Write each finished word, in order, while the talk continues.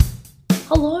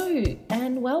Hello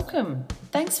and welcome.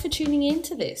 Thanks for tuning in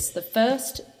to this, the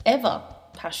first ever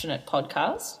Passionate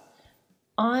podcast.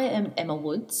 I am Emma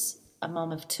Woods, a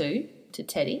mum of two to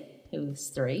Teddy, who is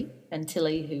 3, and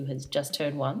Tilly, who has just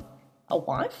turned 1, a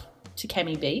wife to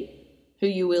Cami B, who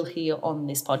you will hear on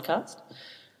this podcast.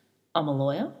 I'm a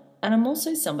lawyer, and I'm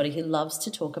also somebody who loves to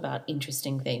talk about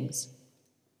interesting things.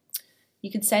 You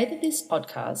could say that this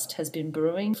podcast has been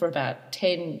brewing for about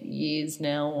 10 years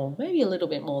now, or maybe a little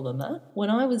bit more than that. When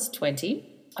I was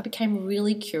 20, I became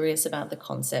really curious about the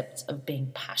concept of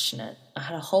being passionate. I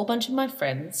had a whole bunch of my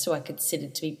friends who I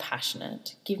considered to be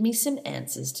passionate give me some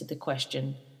answers to the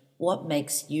question, what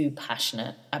makes you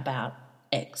passionate about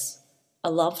X? I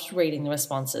loved reading the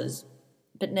responses,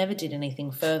 but never did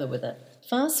anything further with it.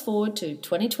 Fast forward to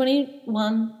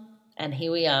 2021, and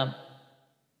here we are.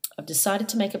 I've decided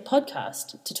to make a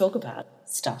podcast to talk about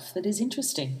stuff that is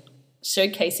interesting,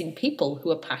 showcasing people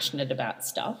who are passionate about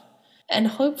stuff, and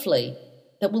hopefully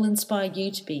that will inspire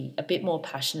you to be a bit more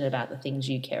passionate about the things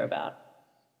you care about.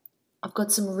 I've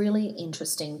got some really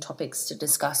interesting topics to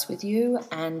discuss with you,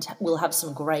 and we'll have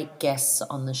some great guests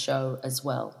on the show as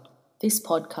well. This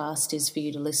podcast is for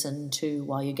you to listen to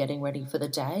while you're getting ready for the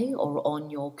day or on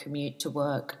your commute to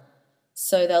work.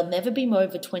 So they'll never be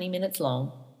over 20 minutes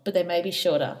long, but they may be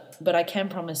shorter. But I can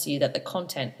promise you that the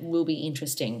content will be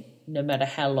interesting no matter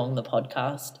how long the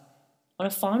podcast. On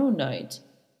a final note,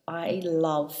 I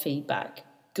love feedback,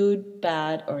 good,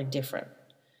 bad, or indifferent.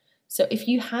 So if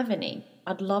you have any,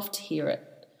 I'd love to hear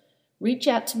it. Reach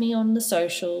out to me on the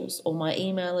socials or my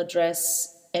email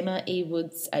address,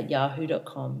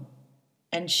 emmaewoods@yahoo.com,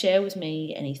 and share with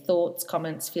me any thoughts,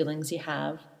 comments, feelings you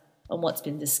have on what's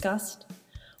been discussed,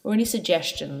 or any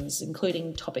suggestions,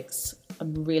 including topics.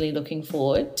 I'm really looking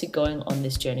forward to going on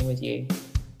this journey with you.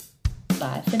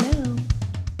 Bye for now.